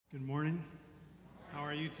Good morning. How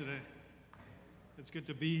are you today? It's good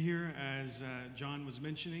to be here. As John was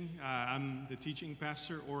mentioning, I'm the teaching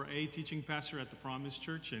pastor or a teaching pastor at the Promise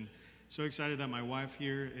Church, and so excited that my wife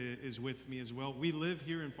here is with me as well. We live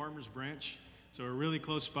here in Farmers Branch, so we're really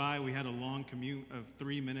close by. We had a long commute of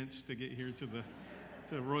 3 minutes to get here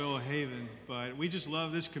to Royal Haven, but we just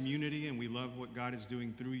love this community and we love what God is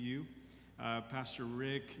doing through you. Pastor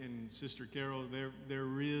Rick and Sister Carol, they're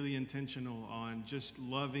really intentional on just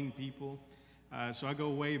loving people. So I go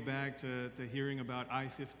way back to hearing about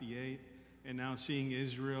I-58 and now seeing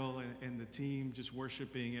Israel and the team just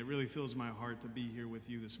worshiping. It really fills my heart to be here with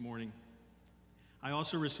you this morning. I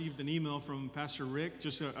also received an email from Pastor Rick,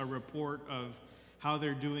 just a report of how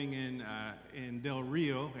they're doing in Del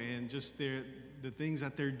Rio and just the things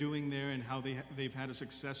that they're doing there and how they've had a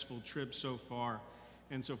successful trip so far.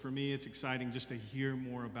 And so for me, it's exciting just to hear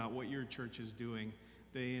more about what your church is doing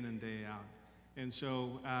day in and day out. And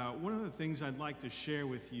so one of the things I'd like to share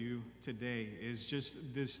with you today is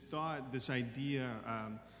just this thought, this idea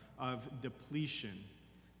of depletion.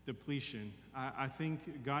 Depletion. I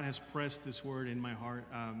think God has pressed this word in my heart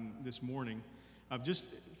this morning of just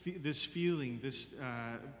this feeling,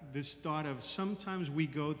 this thought of sometimes we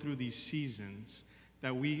go through these seasons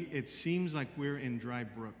that it seems like we're in dry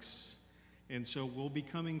brooks. And so we'll be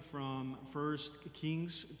coming from 1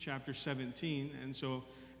 Kings chapter 17. And so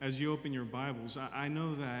as you open your Bibles, I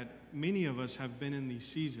know that many of us have been in these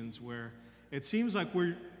seasons where it seems like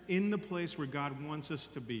we're in the place where God wants us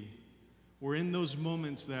to be. We're in those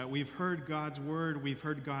moments that we've heard God's word, we've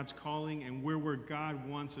heard God's calling, and we're where God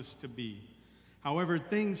wants us to be. However,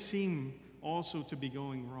 things seem also to be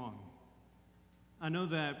going wrong. I know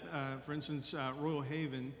that, for instance, Royal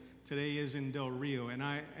Haven today is in Del Rio, and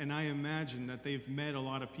I imagine that they've met a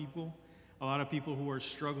lot of people who are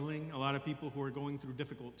struggling, a lot of people who are going through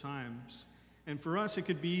difficult times. And for us, it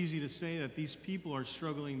could be easy to say that these people are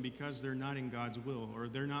struggling because they're not in God's will or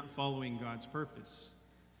they're not following God's purpose.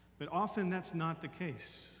 But often that's not the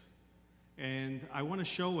case. And I want to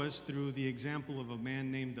show us through the example of a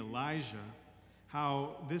man named Elijah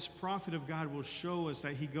how this prophet of God will show us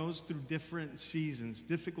that he goes through different seasons,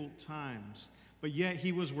 difficult times, but yet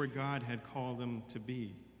he was where God had called him to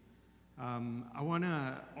be. I want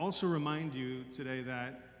to also remind you today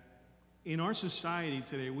that in our society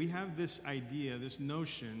today, we have this idea, this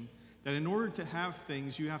notion, that in order to have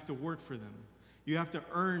things, you have to work for them. You have to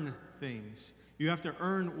earn things. You have to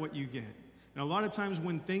earn what you get. And a lot of times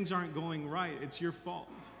when things aren't going right, it's your fault.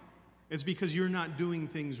 It's because you're not doing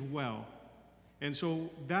things well. And so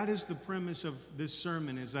that is the premise of this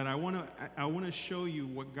sermon, is that I want to show you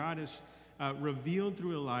what God has revealed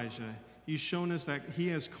through Elijah. He's shown us that he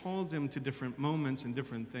has called him to different moments and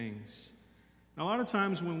different things. And a lot of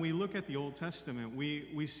times when we look at the Old Testament,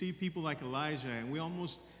 we see people like Elijah, and we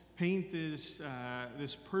almost paint this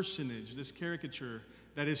personage, this caricature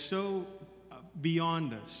that is so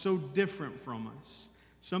beyond us, so different from us,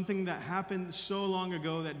 something that happened so long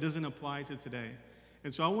ago that doesn't apply to today.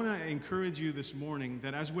 And so I want to encourage you this morning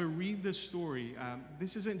that as we read this story,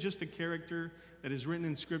 this isn't just a character that is written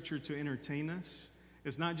in Scripture to entertain us.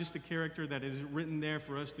 It's not just a character that is written there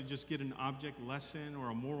for us to just get an object lesson or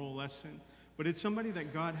a moral lesson, but it's somebody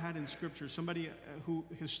that God had in Scripture, somebody who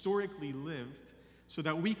historically lived so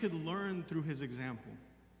that we could learn through his example.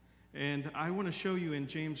 And I want to show you in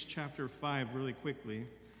James chapter 5 really quickly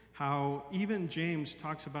how even James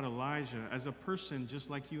talks about Elijah as a person just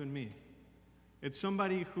like you and me. It's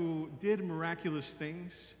somebody who did miraculous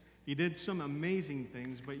things. He did some amazing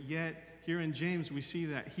things, but yet here in James we see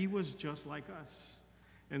that he was just like us.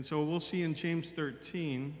 And so we'll see in James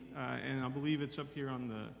 13, and I believe it's up here on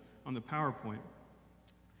the PowerPoint.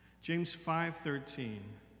 James 5:13.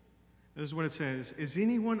 This is what it says: "Is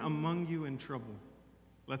anyone among you in trouble?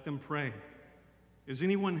 Let them pray. Is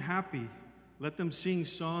anyone happy? Let them sing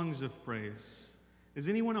songs of praise. Is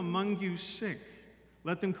anyone among you sick?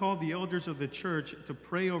 Let them call the elders of the church to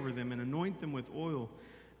pray over them and anoint them with oil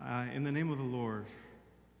in the name of the Lord.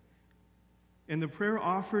 And the prayer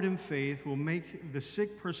offered in faith will make the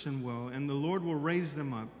sick person well, and the Lord will raise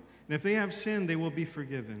them up. And if they have sinned, they will be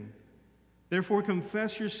forgiven. Therefore,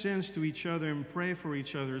 confess your sins to each other and pray for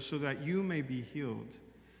each other so that you may be healed.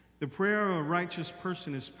 The prayer of a righteous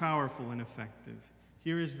person is powerful and effective."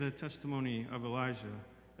 Here is the testimony of Elijah.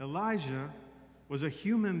 Elijah was a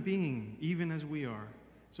human being, even as we are.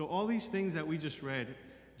 So all these things that we just read,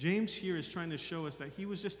 James here is trying to show us that he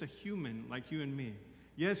was just a human like you and me.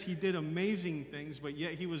 Yes, he did amazing things, but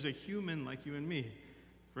yet he was a human like you and me.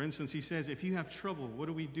 For instance, he says, if you have trouble, what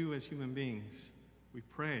do we do as human beings? We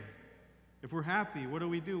pray. If we're happy, what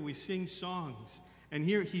do? We sing songs. And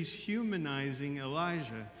here he's humanizing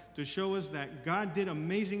Elijah to show us that God did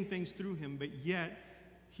amazing things through him, but yet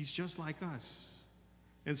he's just like us.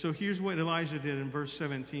 And so here's what Elijah did in verse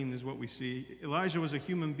 17 is what we see. Elijah was a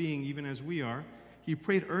human being even as we are. He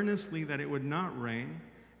prayed earnestly that it would not rain,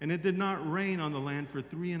 and it did not rain on the land for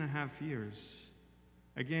 3.5 years.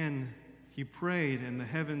 Again, he prayed, and the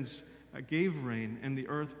heavens gave rain, and the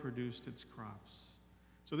earth produced its crops.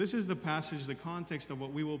 So this is the passage, the context of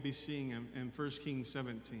what we will be seeing in 1 Kings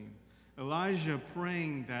 17. Elijah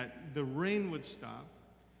praying that the rain would stop,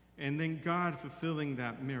 and then God fulfilling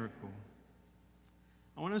that miracle.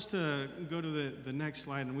 I want us to go to the next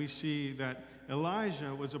slide, and we see that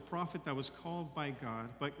Elijah was a prophet that was called by God,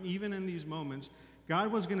 but even in these moments,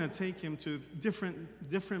 God was going to take him to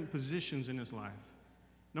different positions in his life.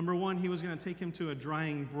 Number one, he was going to take him to a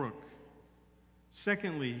drying brook.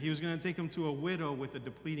 Secondly, he was going to take him to a widow with a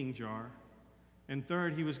depleting jar. And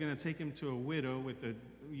third, he was going to take him to a widow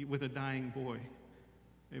with a dying boy.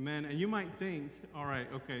 Amen. And you might think, all right,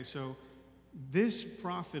 okay, so this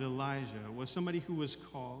prophet Elijah was somebody who was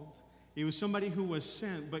called. He was somebody who was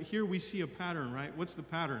sent. But here we see a pattern, right? What's the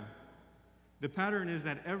pattern? The pattern is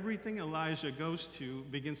that everything Elijah goes to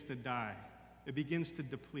begins to die. It begins to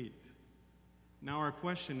deplete. Now our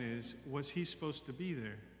question is, was he supposed to be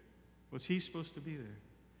there? Was he supposed to be there?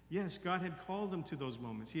 Yes, God had called him to those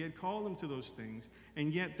moments. He had called him to those things,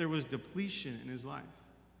 and yet there was depletion in his life.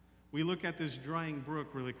 We look at this drying brook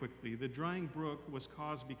really quickly. The drying brook was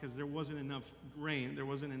caused because there wasn't enough rain. There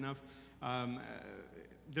wasn't enough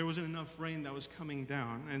rain that was coming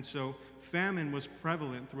down, and so famine was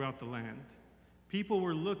prevalent throughout the land. People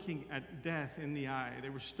were looking at death in the eye. They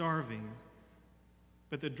were starving.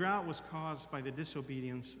 But the drought was caused by the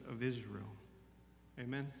disobedience of Israel.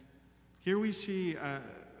 Amen? Here we see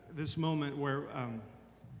this moment where,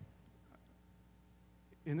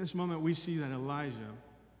 in this moment we see that Elijah,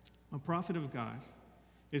 a prophet of God,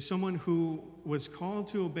 is someone who was called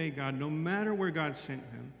to obey God no matter where God sent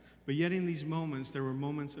him, but yet in these moments there were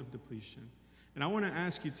moments of depletion. And I want to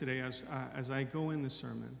ask you today as I go in the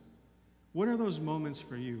sermon, what are those moments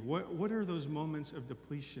for you? What are those moments of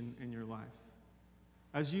depletion in your life?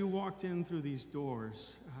 As you walked in through these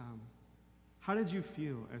doors, how did you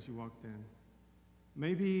feel as you walked in?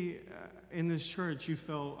 Maybe in this church you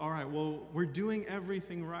felt, all right, well, we're doing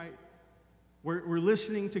everything right. We're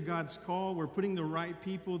listening to God's call. We're putting the right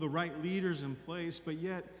people, the right leaders in place, but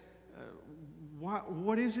yet,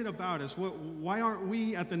 what is it about us? Why aren't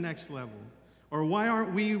we at the next level? Or why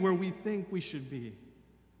aren't we where we think we should be?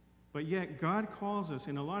 But yet God calls us,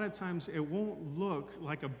 and a lot of times it won't look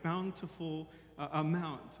like a bountiful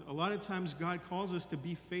amount. A lot of times God calls us to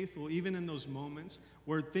be faithful even in those moments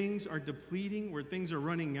where things are depleting, where things are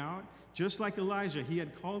running out. Just like Elijah, he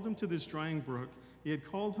had called him to this drying brook. He had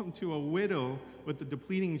called him to a widow with the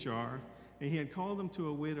depleting jar, and he had called him to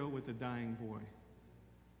a widow with a dying boy.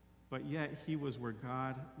 But yet he was where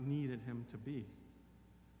God needed him to be.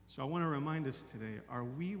 So I want to remind us today, are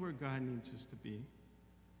we where God needs us to be?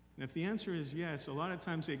 And if the answer is yes, a lot of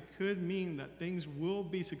times it could mean that things will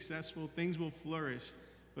be successful, things will flourish,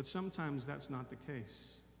 but sometimes that's not the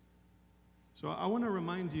case. So I want to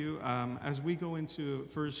remind you, as we go into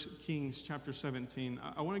 1 Kings chapter 17,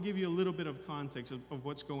 I want to give you a little bit of context of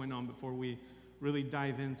what's going on before we really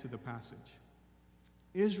dive into the passage.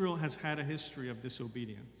 Israel has had a history of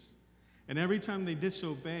disobedience. And every time they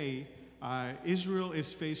disobey, Israel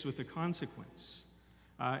is faced with a consequence.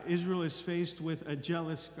 Israel is faced with a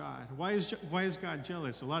jealous God. Why is God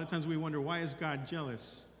jealous? A lot of times we wonder, why is God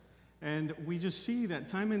jealous? And we just see that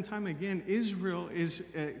time and time again, Israel is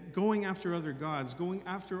going after other gods, going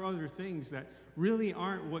after other things that really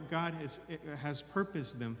aren't what God has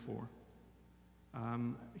purposed them for.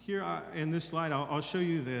 Here in this slide, I'll show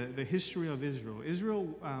you the history of Israel. Israel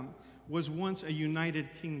was once a united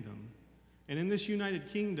kingdom. And in this united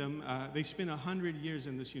kingdom, they spent 100 years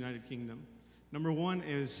in this united kingdom. Number one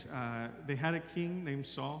is they had a king named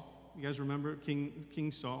Saul. You guys remember King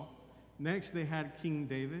Saul? Next, they had King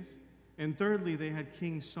David. And thirdly, they had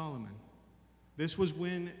King Solomon. This was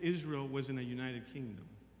when Israel was in a united kingdom.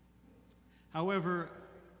 However,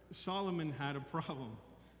 Solomon had a problem.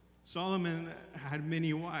 Solomon had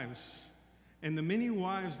many wives. And the many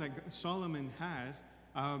wives that Solomon had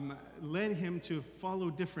led him to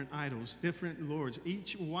follow different idols, different lords.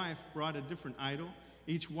 Each wife brought a different idol.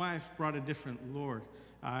 Each wife brought a different lord.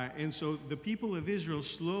 And so the people of Israel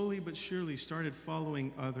slowly but surely started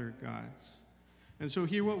following other gods. And so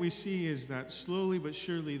here what we see is that slowly but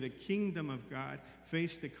surely the kingdom of God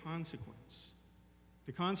faced the consequence.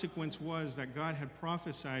 The consequence was that God had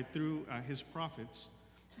prophesied through his prophets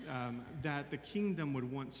that the kingdom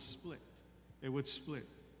would once split. it would split.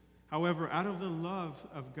 However, out of the love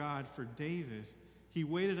of God for David, he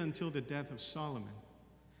waited until the death of Solomon.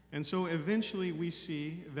 And so eventually we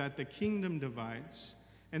see that the kingdom divides,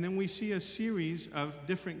 and then we see a series of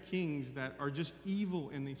different kings that are just evil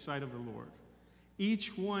in the sight of the Lord.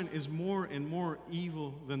 Each one is more and more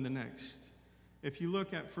evil than the next. If you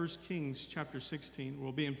look at 1 Kings chapter 16,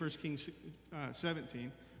 we'll be in 1 Kings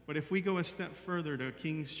 17, but if we go a step further to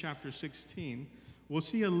Kings chapter 16, we'll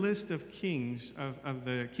see a list of kings of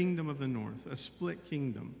the kingdom of the north, a split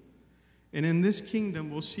kingdom. And in this kingdom,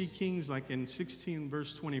 we'll see kings like in 16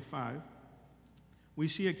 verse 25, we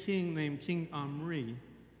see a king named King Omri.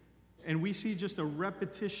 And we see just a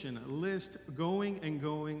repetition, a list going and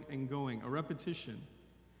going and going, a repetition.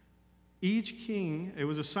 Each king, it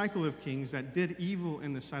was a cycle of kings that did evil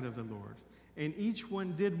in the sight of the Lord. And each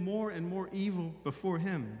one did more and more evil before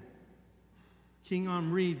him. King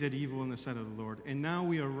Omri did evil in the sight of the Lord. And now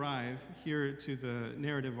we arrive here to the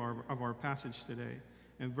narrative of our passage today.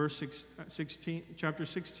 In chapter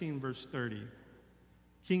 16, verse 30.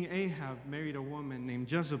 King Ahab married a woman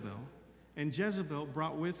named Jezebel. And Jezebel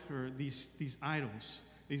brought with her these idols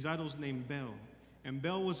named Baal. And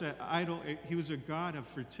Baal was an idol, he was a god of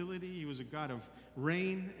fertility, he was a god of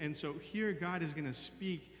rain. And so here God is going to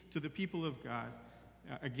speak to the people of God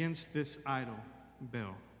against this idol,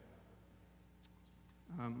 Baal.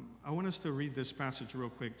 I want us to read this passage real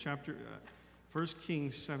quick. 1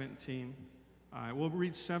 Kings 17. We'll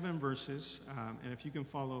read 7 verses, and if you can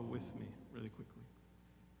follow with me really quickly.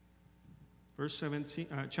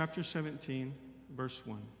 Chapter 17, verse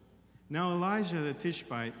 1. Now Elijah the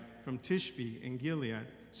Tishbite from Tishbe in Gilead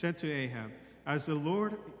said to Ahab, As the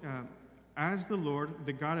Lord,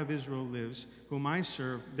 the God of Israel lives, whom I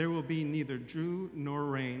serve, there will be neither dew nor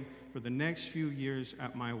rain for the next few years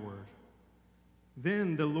at my word.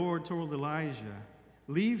 Then the Lord told Elijah,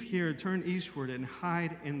 Leave here, turn eastward, and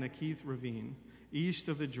hide in the Keith ravine, east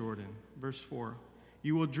of the Jordan. Verse 4.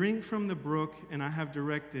 You will drink from the brook, and I have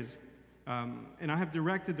directed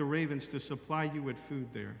the ravens to supply you with food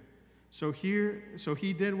there. So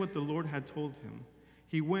he did what the Lord had told him.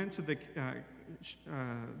 He went to the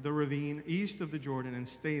ravine east of the Jordan and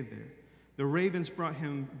stayed there. The ravens brought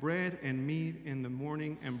him bread and meat in the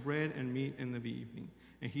morning and bread and meat in the evening,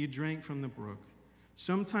 and he drank from the brook.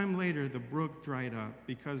 Sometime later, the brook dried up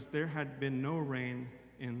because there had been no rain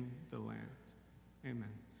in the land. Amen.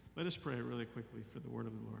 Let us pray really quickly for the word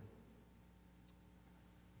of the Lord.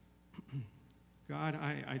 God,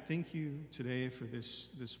 I thank you today for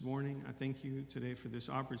this morning. I thank you today for this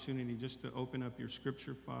opportunity just to open up your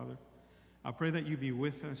scripture, Father. I pray that you be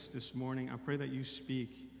with us this morning. I pray that you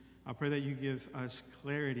speak. I pray that you give us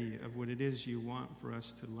clarity of what it is you want for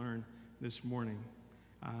us to learn this morning.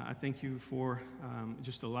 I thank you for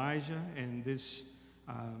just Elijah and this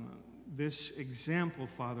example,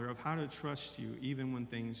 Father, of how to trust you even when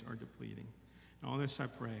things are depleting. And all this I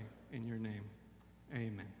pray in your name.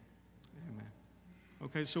 Amen. Amen.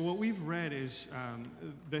 Okay, so what we've read is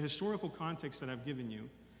the historical context that I've given you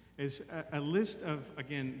is a list of,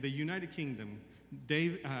 again, the United Kingdom,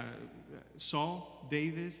 Saul,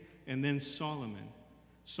 David, and then Solomon.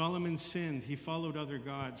 Solomon sinned, he followed other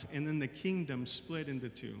gods, and then the kingdom split into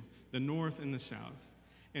two, the north and the south.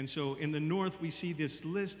 And so in the north, we see this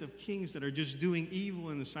list of kings that are just doing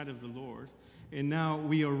evil in the sight of the Lord. And now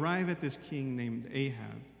we arrive at this king named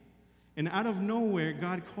Ahab. And out of nowhere,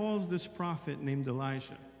 God calls this prophet named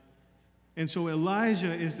Elijah. And so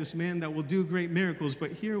Elijah is this man that will do great miracles,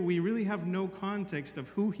 but here we really have no context of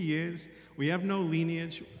who he is. We have no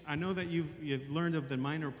lineage. I know that you've learned of the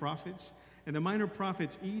minor prophets, and the minor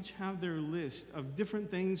prophets each have their list of different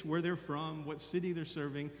things, where they're from, what city they're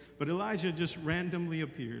serving, but Elijah just randomly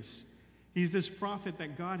appears. He's this prophet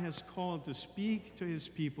that God has called to speak to his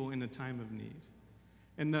people in a time of need.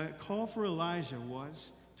 And the call for Elijah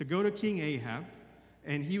was to go to King Ahab,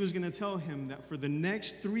 and he was going to tell him that for the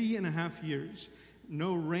next 3.5 years,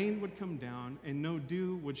 no rain would come down and no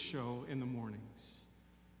dew would show in the mornings.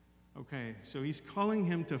 Okay, so he's calling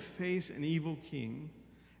him to face an evil king,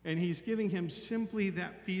 and he's giving him simply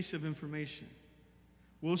that piece of information.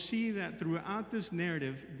 We'll see that throughout this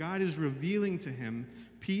narrative, God is revealing to him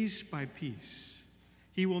piece by piece.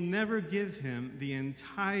 He will never give him the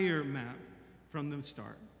entire map from the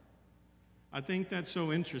start. I think that's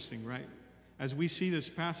so interesting, right? As we see this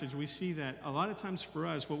passage, we see that a lot of times for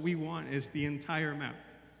us, what we want is the entire map.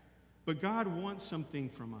 But God wants something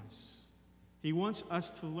from us. He wants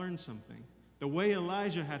us to learn something, the way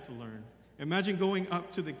Elijah had to learn. Imagine going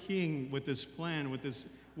up to the king with this plan, with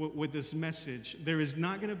this message. There is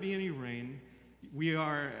not going to be any rain.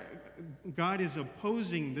 God is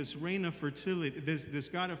opposing this reign of fertility, this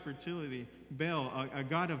God of fertility, Baal, a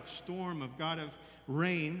God of storm, a God of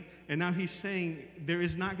rain. And now he's saying there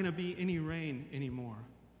is not going to be any rain anymore.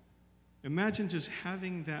 Imagine just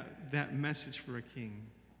having that message for a king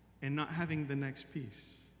and not having the next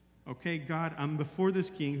piece. Okay, God, I'm before this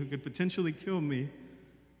king who could potentially kill me.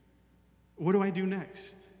 What do I do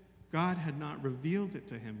next? God had not revealed it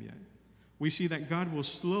to him yet. We see that God will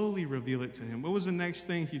slowly reveal it to him. What was the next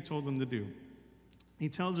thing he told him to do? He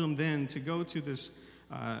tells him then to go to this.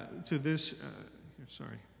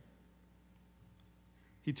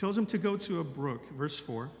 He tells him to go to a brook, verse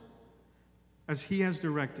 4, as he has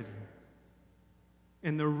directed him.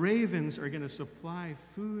 And the ravens are going to supply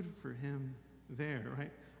food for him there,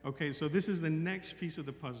 right? Okay, so this is the next piece of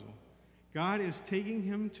the puzzle. God is taking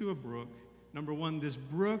him to a brook. Number one, this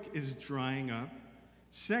brook is drying up.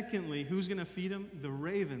 Secondly, who's going to feed him? The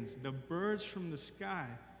ravens, the birds from the sky.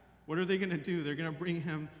 What are they going to do? They're going to bring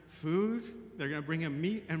him food. They're going to bring him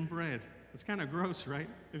meat and bread. It's kind of gross, right?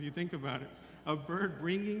 If you think about it. A bird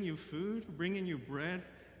bringing you food, bringing you bread,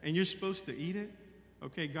 and you're supposed to eat it?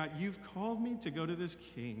 Okay, God, you've called me to go to this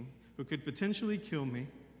king who could potentially kill me.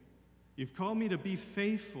 You've called me to be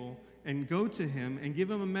faithful and go to him and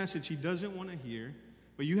give him a message he doesn't want to hear,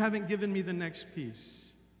 but you haven't given me the next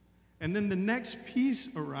piece. And then the next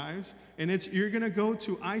piece arrives, and you're going to go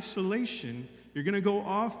to isolation. You're going to go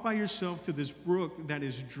off by yourself to this brook that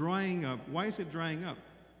is drying up. Why is it drying up?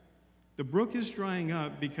 The brook is drying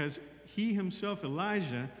up because he himself,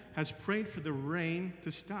 Elijah, has prayed for the rain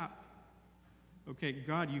to stop. Okay,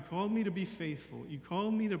 God, you called me to be faithful. You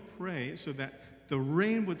called me to pray so that the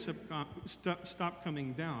rain would stop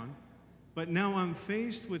coming down. But now I'm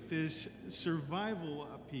faced with this survival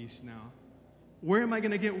piece now. Where am I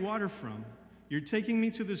going to get water from? You're taking me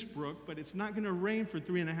to this brook, but it's not going to rain for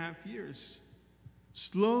 3.5 years.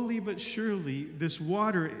 Slowly but surely, this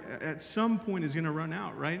water at some point is going to run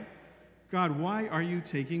out, right? God, why are you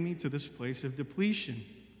taking me to this place of depletion?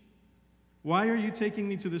 Why are you taking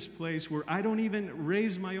me to this place where I don't even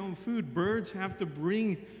raise my own food? Birds have to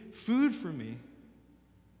bring food for me.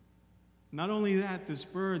 Not only that, this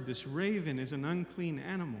bird, this raven, is an unclean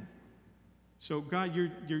animal. So God,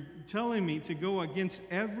 you're telling me to go against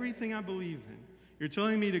everything I believe in. You're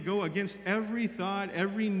telling me to go against every thought,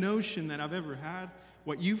 every notion that I've ever had.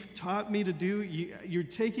 What you've taught me to do, you're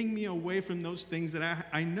taking me away from those things that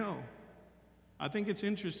I know. I think it's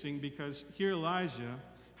interesting because here Elijah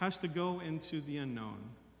has to go into the unknown.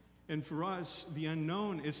 And for us, the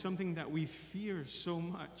unknown is something that we fear so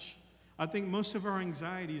much. I think most of our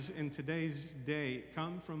anxieties in today's day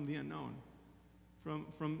come from the unknown.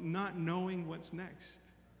 From not knowing what's next.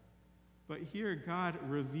 But here God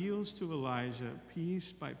reveals to Elijah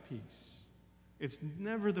piece by piece. It's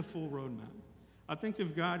never the full roadmap. I think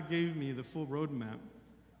if God gave me the full roadmap,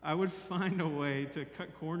 I would find a way to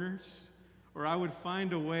cut corners, or I would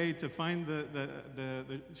find a way to find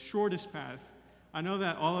the shortest path. I know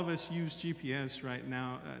that all of us use GPS right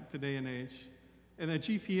now, today and age, and the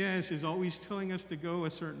GPS is always telling us to go a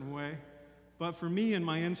certain way. But for me and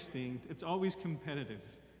my instinct, it's always competitive.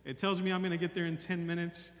 It tells me I'm going to get there in 10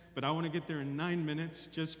 minutes, but I want to get there in 9 minutes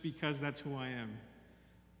just because that's who I am.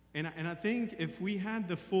 And I think if we had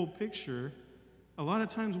the full picture, a lot of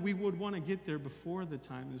times we would want to get there before the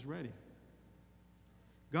time is ready.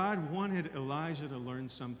 God wanted Elijah to learn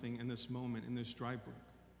something in this moment, in this dry brook.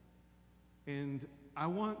 And I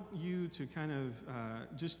want you to kind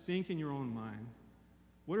of just think in your own mind,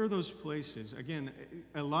 what are those places? Again,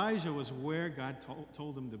 Elijah was where God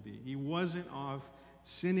told him to be. He wasn't off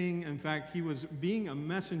sinning. In fact, he was being a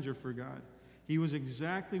messenger for God. He was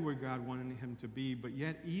exactly where God wanted him to be. But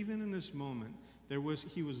yet, even in this moment,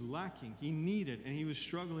 he was lacking. He needed, and he was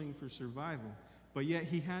struggling for survival. But yet,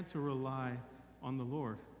 he had to rely on the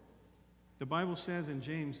Lord. The Bible says in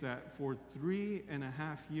James that for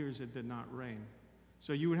 3.5 years it did not rain.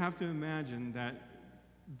 So you would have to imagine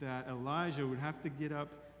that Elijah would have to get up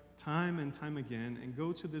time and time again and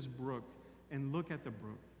go to this brook and look at the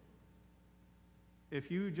brook.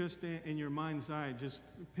 If you just, in your mind's eye, just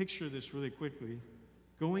picture this really quickly,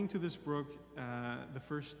 going to this brook the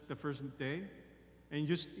first day, and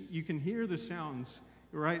you can hear the sounds,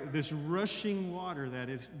 right? This rushing water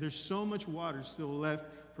there's so much water still left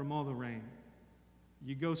from all the rain.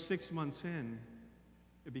 You go 6 months in,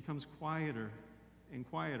 it becomes quieter and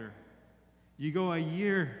quieter. You go a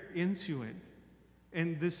year into it,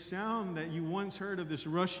 and this sound that you once heard of this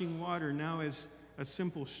rushing water now is a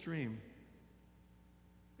simple stream.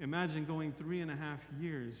 Imagine going 3.5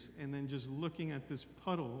 years and then just looking at this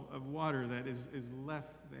puddle of water that is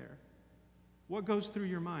left there. What goes through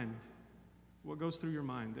your mind? What goes through your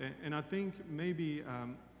mind? And I think maybe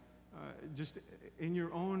just in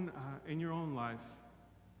your own life,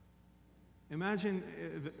 imagine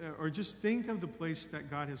or just think of the place that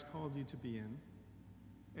God has called you to be in.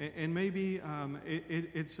 And maybe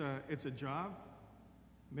it's a job.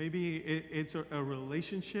 Maybe it's a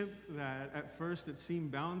relationship that at first it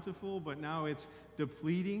seemed bountiful, but now it's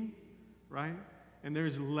depleting, right? And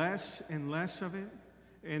there's less and less of it.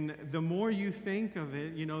 And the more you think of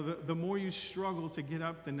it, the more you struggle to get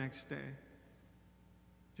up the next day.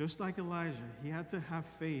 Just like Elijah, he had to have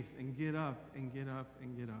faith and get up and get up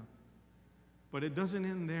and get up. But it doesn't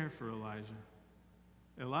end there for Elijah.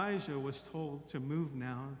 Elijah was told to move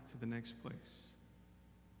now to the next place.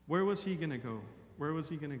 Where was he going to go? Where was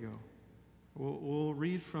he going to go? We'll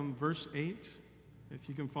read from verse 8. If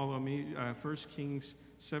you can follow me, 1 Kings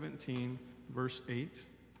 17, verse 8.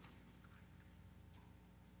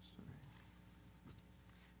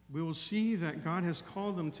 We will see that God has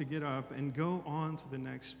called him to get up and go on to the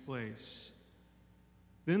next place.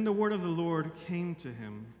 Then the word of the Lord came to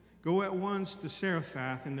him. Go at once to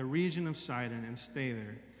Zarephath in the region of Sidon and stay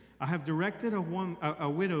there. I have directed a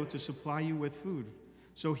widow to supply you with food.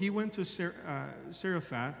 So he went to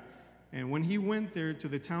Zarephath, and when he went there to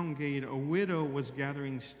the town gate, a widow was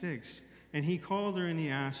gathering sticks. And he called her and he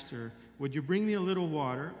asked her, would you bring me a little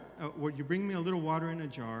water? Would you bring me a little water in a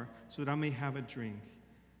jar so that I may have a drink?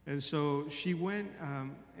 And so she went,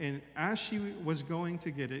 and as she was going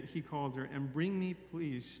to get it, he called her, and bring me,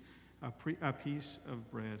 please, a piece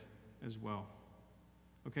of bread as well.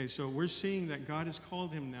 Okay, so we're seeing that God has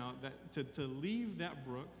called him now to leave that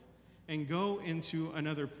brook and go into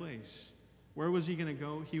another place. Where was he going to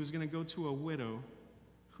go? He was going to go to a widow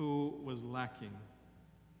who was lacking.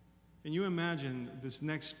 Can you imagine this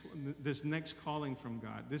next calling from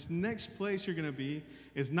God? This next place you're going to be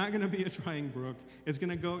is not going to be a drying brook. You're going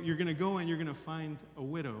to go and you're going to find a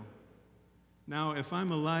widow. Now, if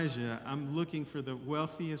I'm Elijah, I'm looking for the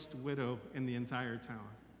wealthiest widow in the entire town.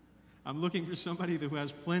 I'm looking for somebody who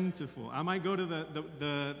has plentiful. I might go to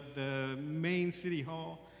the main city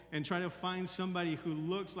hall and try to find somebody who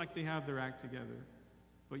looks like they have their act together.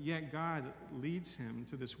 But yet God leads him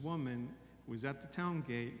to this woman who is at the town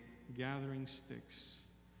gate gathering sticks.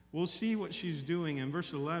 We'll see what she's doing in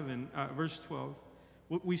verse 12.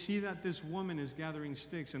 We see that this woman is gathering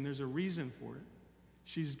sticks, and there's a reason for it.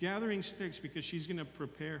 She's gathering sticks because she's going to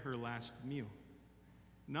prepare her last meal.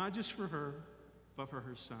 Not just for her, but for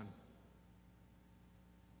her son.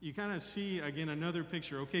 You kind of see, again, another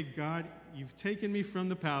picture. Okay, God, you've taken me from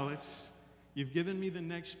the palace. You've given me the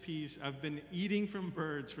next piece. I've been eating from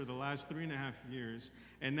birds for the last 3.5 years.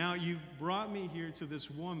 And now you've brought me here to this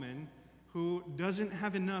woman who doesn't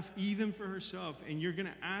have enough even for herself. And you're going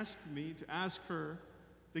to ask me to ask her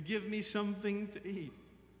to give me something to eat.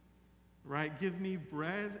 Right? Give me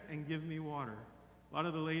bread and give me water. A lot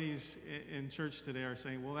of the ladies in church today are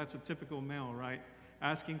saying, well, that's a typical male, right?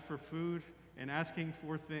 Asking for food and asking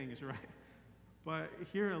for things, right? But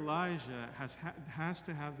here Elijah has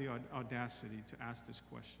to have the audacity to ask this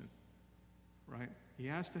question, right? He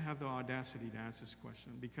has to have the audacity to ask this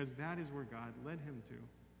question because that is where God led him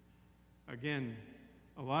to. Again,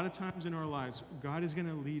 a lot of times in our lives, God is going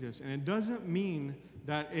to lead us. And it doesn't mean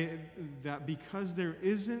that because there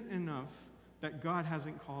isn't enough that God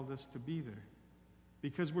hasn't called us to be there.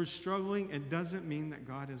 Because we're struggling, it doesn't mean that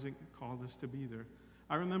God hasn't called us to be there.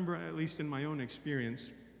 I remember, at least in my own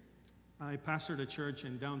experience, I pastored a church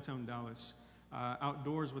in downtown Dallas,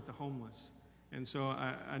 outdoors with the homeless. And so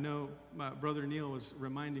I know my brother Neil was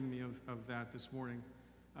reminding me of that this morning.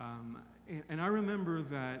 And I remember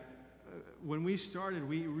that when we started,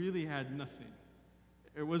 we really had nothing.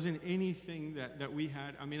 There wasn't anything that we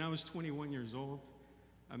had. I mean, I was 21 years old.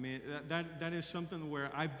 I mean, that is something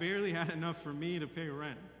where I barely had enough for me to pay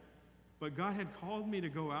rent. But God had called me to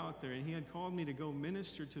go out there, and he had called me to go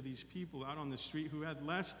minister to these people out on the street who had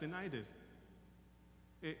less than I did.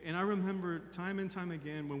 And I remember time and time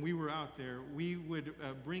again when we were out there, we would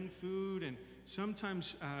bring food, and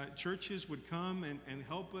sometimes churches would come and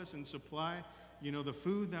help us and supply, the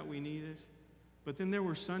food that we needed. But then there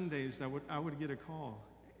were Sundays that I would get a call.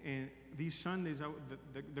 And these Sundays,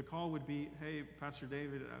 the call would be, hey, Pastor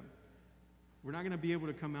David, we're not going to be able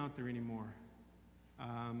to come out there anymore.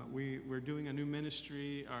 We're doing a new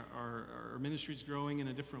ministry. Our ministry's growing in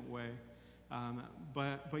a different way.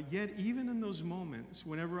 But yet, even in those moments,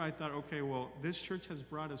 whenever I thought, okay, well, this church has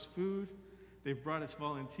brought us food. They've brought us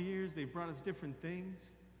volunteers. They've brought us different things.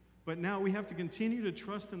 But now we have to continue to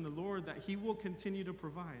trust in the Lord that he will continue to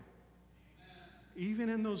provide. Amen. Even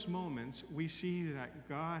in those moments, we see that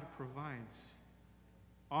God provides.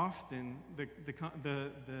 often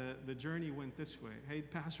the journey went this way. Hey,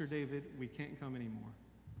 Pastor David, we can't come anymore.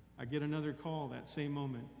 I get another call that same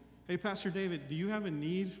moment. Hey, Pastor David, do you have a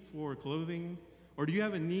need for clothing? Or do you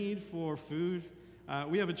have a need for food?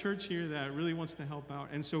 We have a church here that really wants to help out.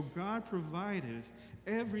 And so God provided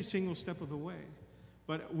every single step of the way.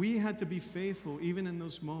 But we had to be faithful even in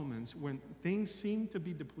those moments when things seemed to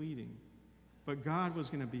be depleting. But God was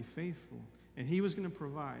going to be faithful, and He was going to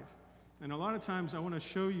provide. And a lot of times I want to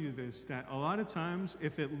show you this, that a lot of times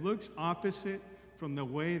if it looks opposite from the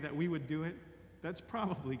way that we would do it, that's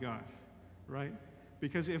probably God, right?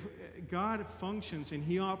 Because if God functions and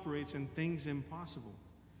He operates in things impossible,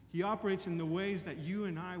 He operates in the ways that you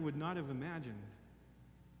and I would not have imagined.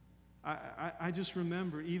 I just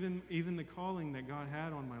remember even the calling that God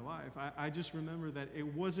had on my life. I just remember that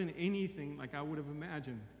it wasn't anything like I would have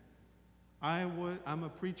imagined. I'm a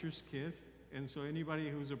preacher's kid, and so anybody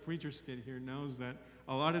who's a preacher's kid here knows that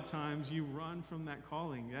a lot of times you run from that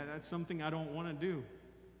calling. That's something I don't want to do.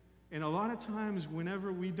 And a lot of times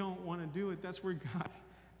whenever we don't want to do it, that's where God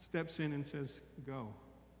steps in and says, go,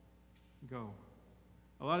 go.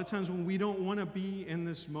 A lot of times when we don't want to be in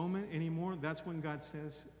this moment anymore, that's when God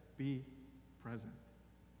says, be present.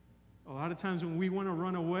 A lot of times when we want to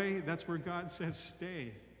run away, that's where God says,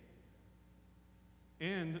 stay.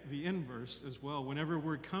 And the inverse as well. Whenever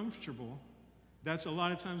we're comfortable, that's a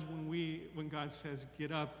lot of times when God says,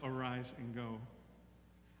 get up, arise, and go.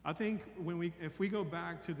 I think if we go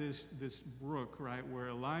back to this brook, right, where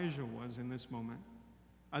Elijah was in this moment,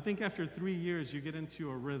 I think after 3 years you get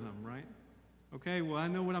into a rhythm, right? Okay, well, I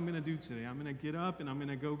know what I'm going to do today. I'm going to get up and I'm going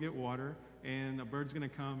to go get water, and a bird's going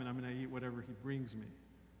to come and I'm going to eat whatever he brings me,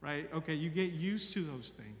 right? Okay, you get used to those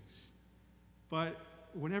things. But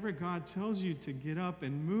whenever God tells you to get up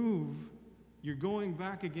and move, you're going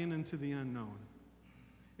back again into the unknown.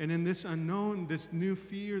 And in this unknown, this new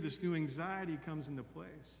fear, this new anxiety comes into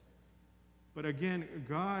place. But again,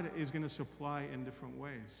 God is going to supply in different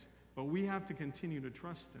ways. But we have to continue to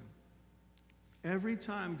trust Him. Every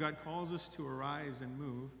time God calls us to arise and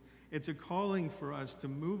move, it's a calling for us to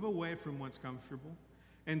move away from what's comfortable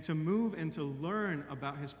and to move and to learn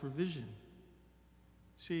about His provision.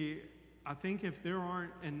 See, I think if there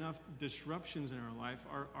aren't enough disruptions in our life,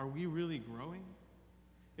 are we really growing?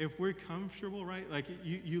 If we're comfortable, right? Like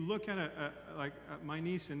you look at my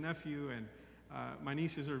niece and nephew, and my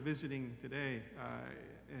nieces are visiting today,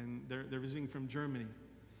 and they're visiting from Germany.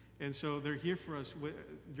 And so they're here for us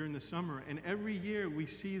during the summer. And every year we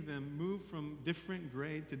see them move from different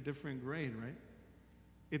grade to different grade, right?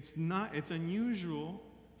 It's unusual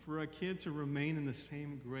for a kid to remain in the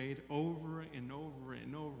same grade over and over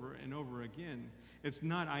and over and over again. It's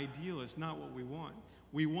not ideal. It's not what we want.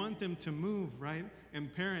 We want them to move, right?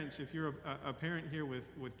 And parents, if you're a parent here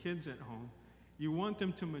with kids at home, you want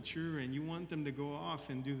them to mature and you want them to go off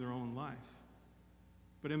and do their own life.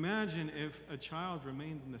 But imagine if a child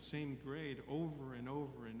remained in the same grade over and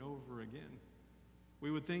over and over again.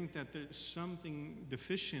 We would think that there's something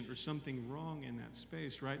deficient or something wrong in that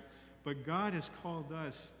space, right? But God has called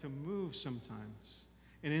us to move sometimes.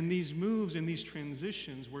 And in these moves, in these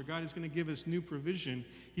transitions where God is going to give us new provision,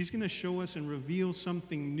 He's going to show us and reveal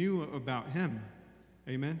something new about Him.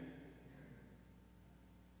 Amen?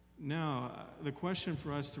 Now, the question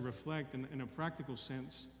for us to reflect in a practical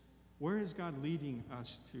sense, where is God leading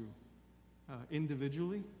us to?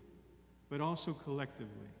 Individually, but also collectively.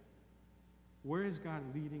 Where is God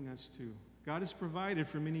leading us to? God has provided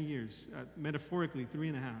for many years, metaphorically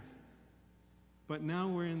 3.5. But now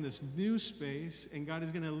we're in this new space, and God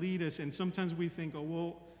is going to lead us. And sometimes we think, oh,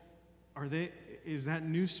 well, is that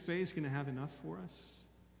new space going to have enough for us?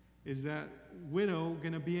 Is that widow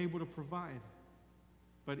going to be able to provide?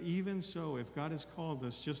 But even so, if God has called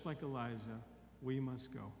us, just like Elijah, we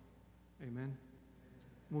must go. Amen.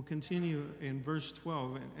 We'll continue in verse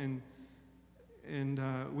 12,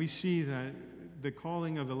 and we see that the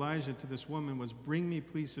calling of Elijah to this woman was, "Bring me,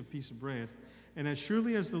 please, a piece of bread." And as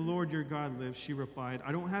surely as the Lord your God lives, she replied,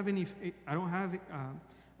 I don't have any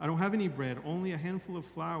bread, only a handful of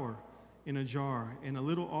flour in a jar and a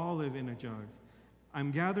little olive in a jug.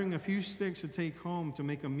 I'm gathering a few sticks to take home to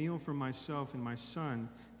make a meal for myself and my son,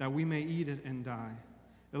 that we may eat it and die.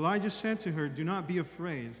 Elijah said to her, do not be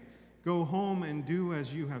afraid. Go home and do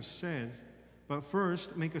as you have said. But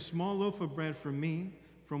first, make a small loaf of bread for me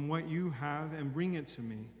from what you have and bring it to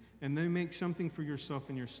me. And then make something for yourself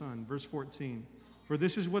and your son. Verse 14. For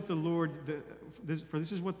this is what the Lord,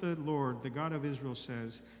 the God of Israel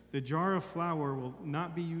says, the jar of flour will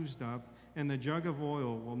not be used up, and the jug of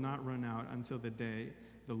oil will not run out until the day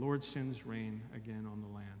the Lord sends rain again on the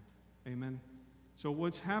land. Amen. So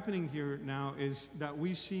what's happening here now is that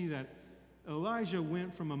we see that Elijah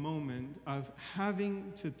went from a moment of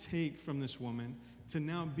having to take from this woman to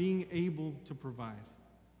now being able to provide.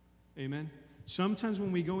 Amen? Sometimes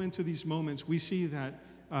when we go into these moments, we see that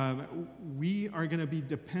we are going to be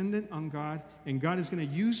dependent on God, and God is going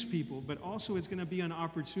to use people, but also it's going to be an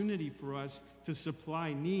opportunity for us to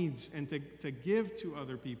supply needs and to give to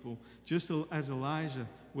other people, just as Elijah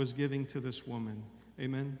was giving to this woman.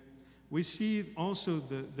 Amen? We see also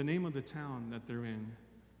the name of the town that they're in,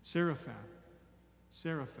 Zarephath.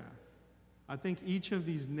 Zarephath. I think each of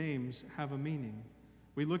these names have a meaning.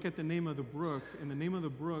 We look at the name of the brook, and the name of the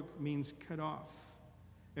brook means cut off.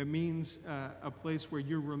 It means a place where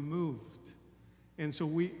you're removed. And so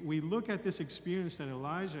we look at this experience that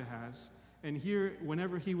Elijah has, and here,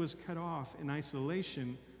 whenever he was cut off in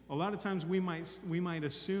isolation, a lot of times we might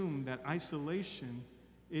assume that isolation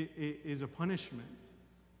is a punishment,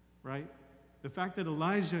 right? The fact that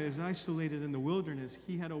Elijah is isolated in the wilderness,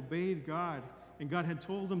 he had obeyed God, and God had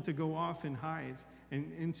told him to go off and hide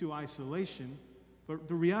and into isolation. But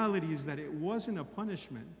the reality is that it wasn't a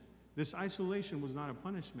punishment. This isolation was not a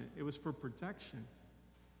punishment. It was for protection.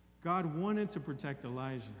 God wanted to protect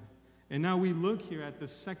Elijah. And now we look here at the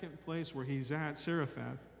second place where he's at,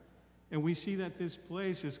 Zarephath, and we see that this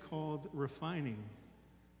place is called refining.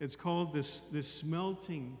 It's called this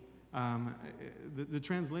smelting. The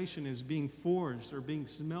translation is being forged or being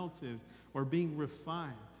smelted or being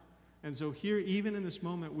refined. And so here, even in this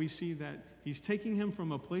moment, we see that he's taking him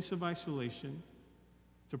from a place of isolation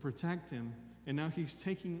to protect him, and now he's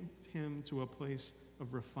taking him to a place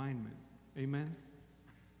of refinement. Amen?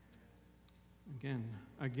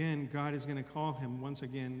 Again, God is going to call him once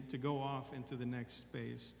again to go off into the next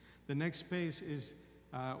space. The next space is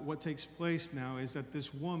what takes place now is that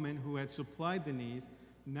this woman who had supplied the need,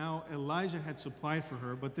 now Elijah had supplied for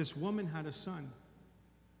her, but this woman had a son.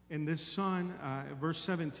 And this son, verse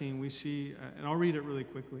 17, we see, and I'll read it really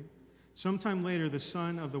quickly. Sometime later, the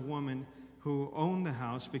son of the woman who owned the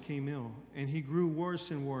house became ill, and he grew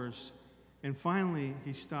worse and worse, and finally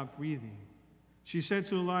he stopped breathing. She said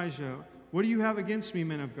to Elijah, "What do you have against me,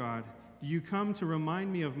 men of God? Do you come to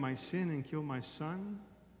remind me of my sin and kill my son?"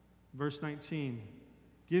 Verse 19,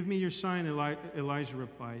 "Give me your son," Elijah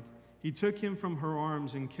replied. He took him from her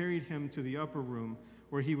arms and carried him to the upper room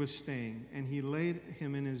where he was staying, and he laid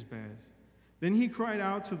him in his bed. Then he cried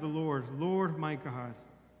out to the Lord, "Lord, my God,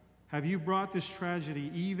 have you brought this tragedy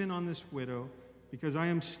even on this widow? Because I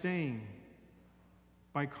am staying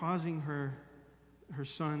by causing her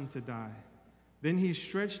son to die." Then he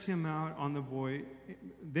stretched himself on the boy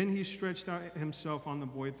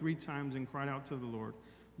 3 times and cried out to the Lord,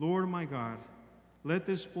 "Lord, my God, let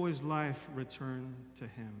this boy's life return to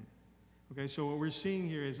him." Okay, so what we're seeing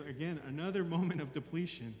here is, again, another moment of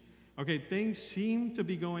depletion. Okay, things seem to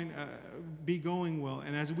be going well.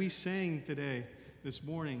 And as we sang today, this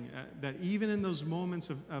morning, that even in those moments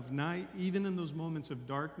of night, even in those moments of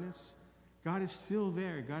darkness, God is still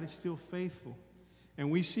there. God is still faithful. And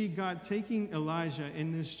we see God taking Elijah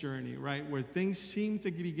in this journey, right, where things seem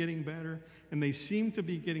to be getting better, and they seem to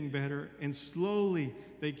be getting better, and slowly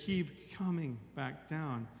they keep coming back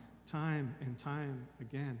down time and time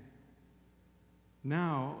again.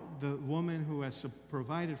 Now, the woman who has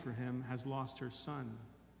provided for him has lost her son.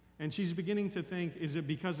 And she's beginning to think, is it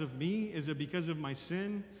because of me? Is it because of my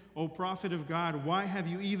sin? O prophet of God, why have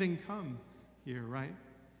you even come here, right?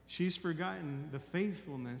 She's forgotten the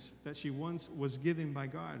faithfulness that she once was given by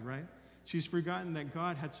God, right? She's forgotten that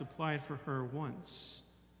God had supplied for her once.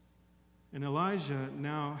 And Elijah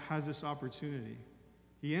now has this opportunity.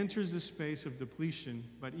 He enters this space of depletion,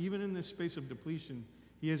 but even in this space of depletion,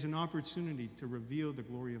 he has an opportunity to reveal the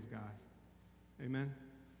glory of God. Amen?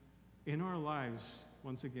 In our lives,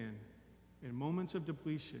 once again, in moments of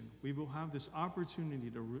depletion, we will have this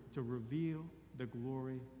opportunity to reveal the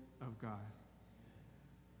glory of God.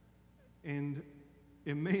 And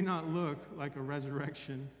it may not look like a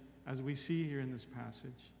resurrection as we see here in this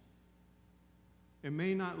passage. It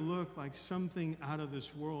may not look like something out of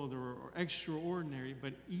this world or extraordinary,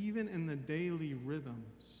 but even in the daily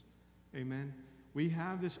rhythms, amen, we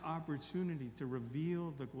have this opportunity to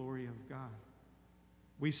reveal the glory of God.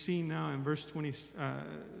 We see now in verse 20,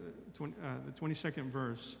 the 22nd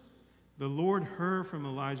verse, the Lord heard from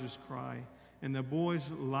Elijah's cry, and the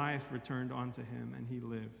boy's life returned unto him, and he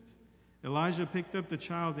lived. Elijah picked up the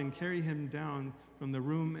child and carried him down from the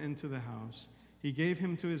room into the house. He gave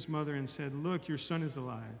him to his mother and said, "Look, your son is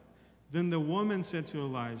alive." Then the woman said to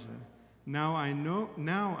Elijah, Now I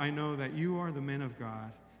know that you are the man of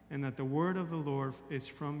God, and that the word of the Lord is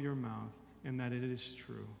from your mouth, and that it is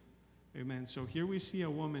true." Amen. So here we see a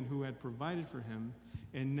woman who had provided for him,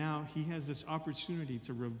 and now he has this opportunity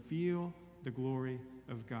to reveal the glory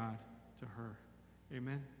of God to her.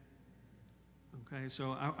 Amen. Okay,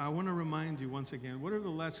 so I want to remind you once again, what are the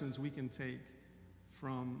lessons we can take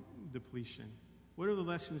from depletion? What are the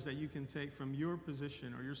lessons that you can take from your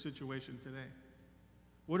position or your situation today?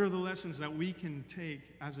 What are the lessons that we can take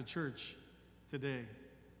as a church today?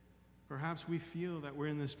 Perhaps we feel that we're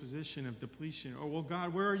in this position of depletion. Or, well,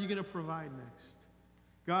 God, where are you going to provide next?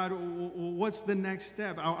 God, what's the next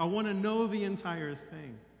step? I want to know the entire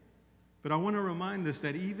thing. But I want to remind us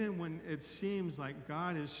that even when it seems like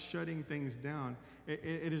God is shutting things down,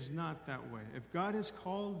 it is not that way. If God has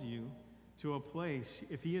called you to a place,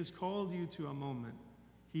 if he has called you to a moment,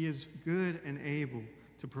 he is good and able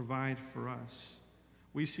to provide for us.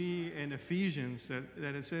 We see in Ephesians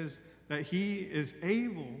that it says that he is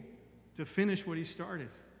able to finish what he started.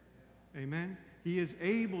 Amen? He is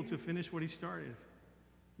able to finish what he started.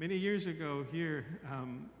 Many years ago here,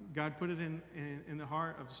 God put it in the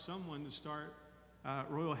heart of someone to start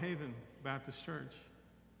Royal Haven Baptist Church,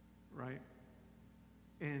 right?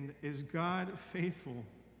 And is God faithful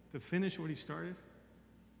to finish what he started?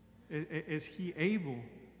 Is he able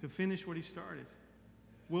to finish what he started?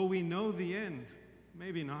 Will we know the end?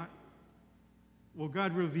 Maybe not. Will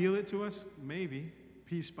God reveal it to us? Maybe,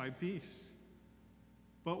 piece by piece.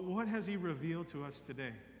 But what has he revealed to us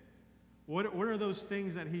today? What are those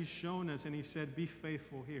things that he's shown us and he said, be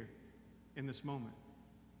faithful here in this moment?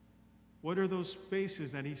 What are those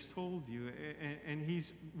spaces that he's told you? And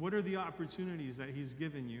what are the opportunities that he's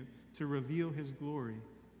given you to reveal his glory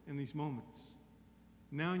in these moments?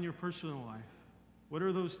 Now in your personal life, what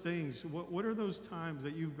are those things? What are those times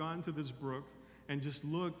that you've gone to this brook and just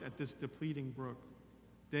looked at this depleting brook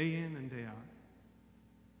day in and day out?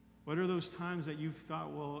 What are those times that you've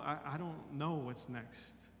thought, well, I don't know what's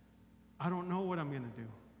next. I don't know what I'm going to do.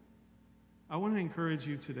 I want to encourage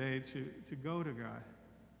you today to go to God,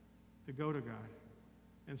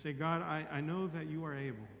 and say, God, I know that you are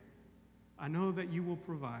able. I know that you will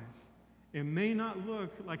provide. It may not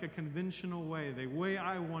look like a conventional way, the way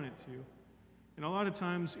I want it to. And a lot of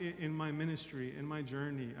times in my ministry, in my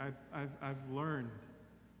journey, I've learned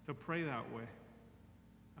to pray that way.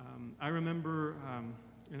 I remember,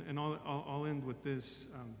 and I'll end with this.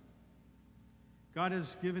 God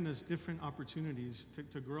has given us different opportunities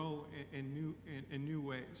to grow in new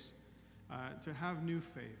ways, to have new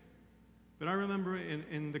faith. But I remember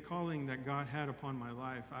in the calling that God had upon my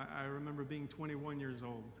life, I remember being 21 years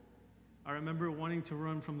old. I remember wanting to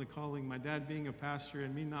run from the calling, my dad being a pastor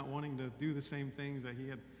and me not wanting to do the same things that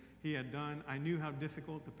he had done. I knew how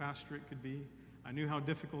difficult the pastorate could be. I knew how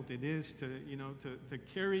difficult it is to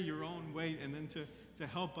carry your own weight and then to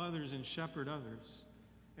help others and shepherd others.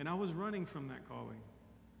 And I was running from that calling.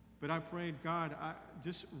 But I prayed, God,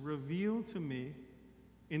 just reveal to me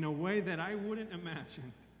in a way that I wouldn't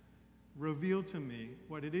imagine. Reveal to me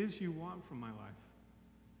what it is you want from my life.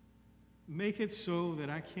 Make it so that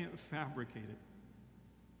I can't fabricate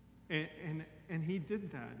it. And he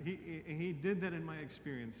did that. He did that in my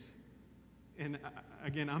experience. And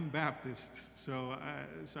again, I'm Baptist, so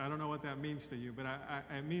I don't know what that means to you, but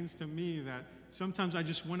it means to me that sometimes I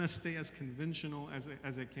just want to stay as conventional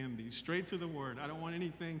as it can be, straight to the Word. I don't want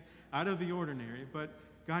anything out of the ordinary, but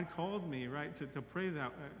God called me, right, to pray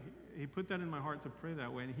that. He put that in my heart to pray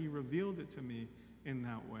that way, and he revealed it to me in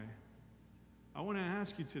that way. I want to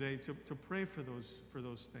ask you today to pray for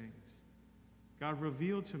those things. God,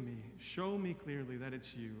 reveal to me, show me clearly that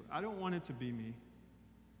it's you. I don't want it to be me.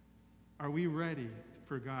 Are we ready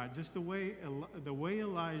for God? Just the way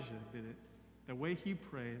Elijah did it, the way he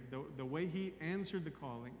prayed, the way he answered the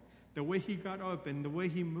calling, the way he got up and the way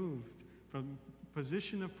he moved from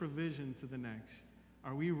position of provision to the next.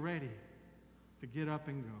 Are we ready to get up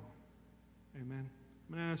and go? Amen.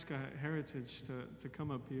 I'm going to ask Heritage to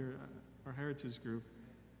come up here, our Heritage group.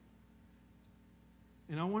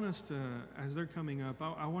 And I want us to, as they're coming up,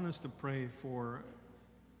 I want us to pray for,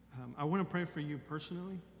 I want to pray for you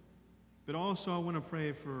personally, but also I want to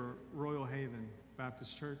pray for Royal Haven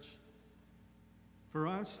Baptist Church, for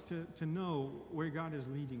us to know where God is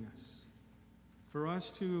leading us, for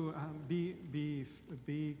us to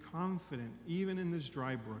be confident even in this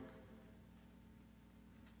dry brook.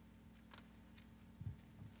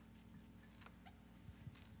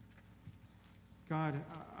 God,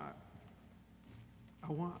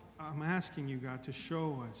 I'm asking you, God, to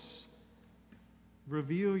show us,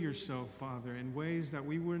 reveal yourself, Father, in ways that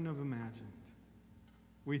we wouldn't have imagined.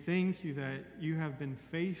 We thank you that you have been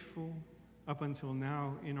faithful up until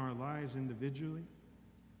now in our lives individually.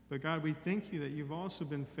 But God, we thank you that you've also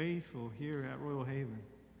been faithful here at Royal Haven.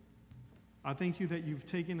 I thank you that you've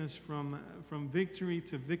taken us from victory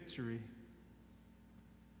to victory.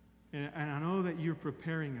 And I know that you're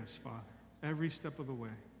preparing us, Father, every step of the way.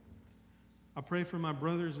 I pray for my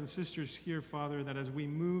brothers and sisters here, Father, that as we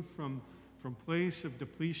move from place of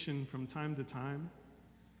depletion from time to time,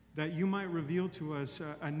 that you might reveal to us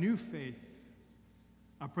a new faith.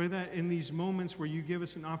 I pray that in these moments where you give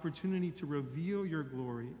us an opportunity to reveal your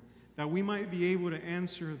glory, that we might be able to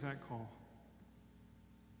answer that call.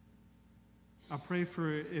 I pray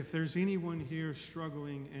for if there's anyone here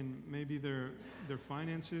struggling in maybe their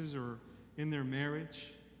finances or in their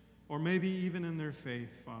marriage, or maybe even in their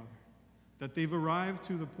faith, Father, that they've arrived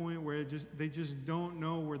to the point where they just don't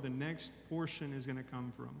know where the next portion is going to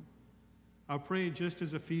come from. I pray, just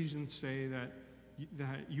as Ephesians say, that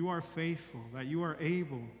you are faithful, that you are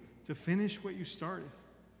able to finish what you started.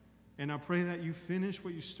 And I pray that you finish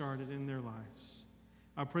what you started in their lives.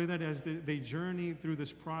 I pray that as they journey through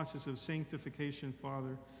this process of sanctification,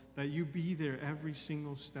 Father, that you be there every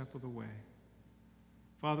single step of the way.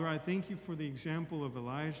 Father, I thank you for the example of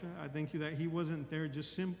Elijah. I thank you that he wasn't there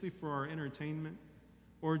just simply for our entertainment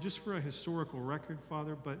or just for a historical record,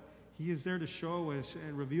 Father, but he is there to show us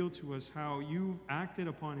and reveal to us how you've acted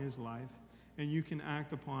upon his life, and you can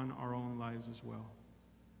act upon our own lives as well.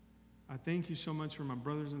 I thank you so much for my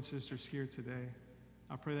brothers and sisters here today.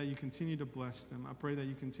 I pray that you continue to bless them. I pray that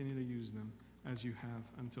you continue to use them as you have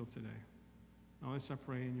until today. Now let's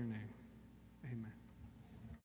pray in your name. Amen.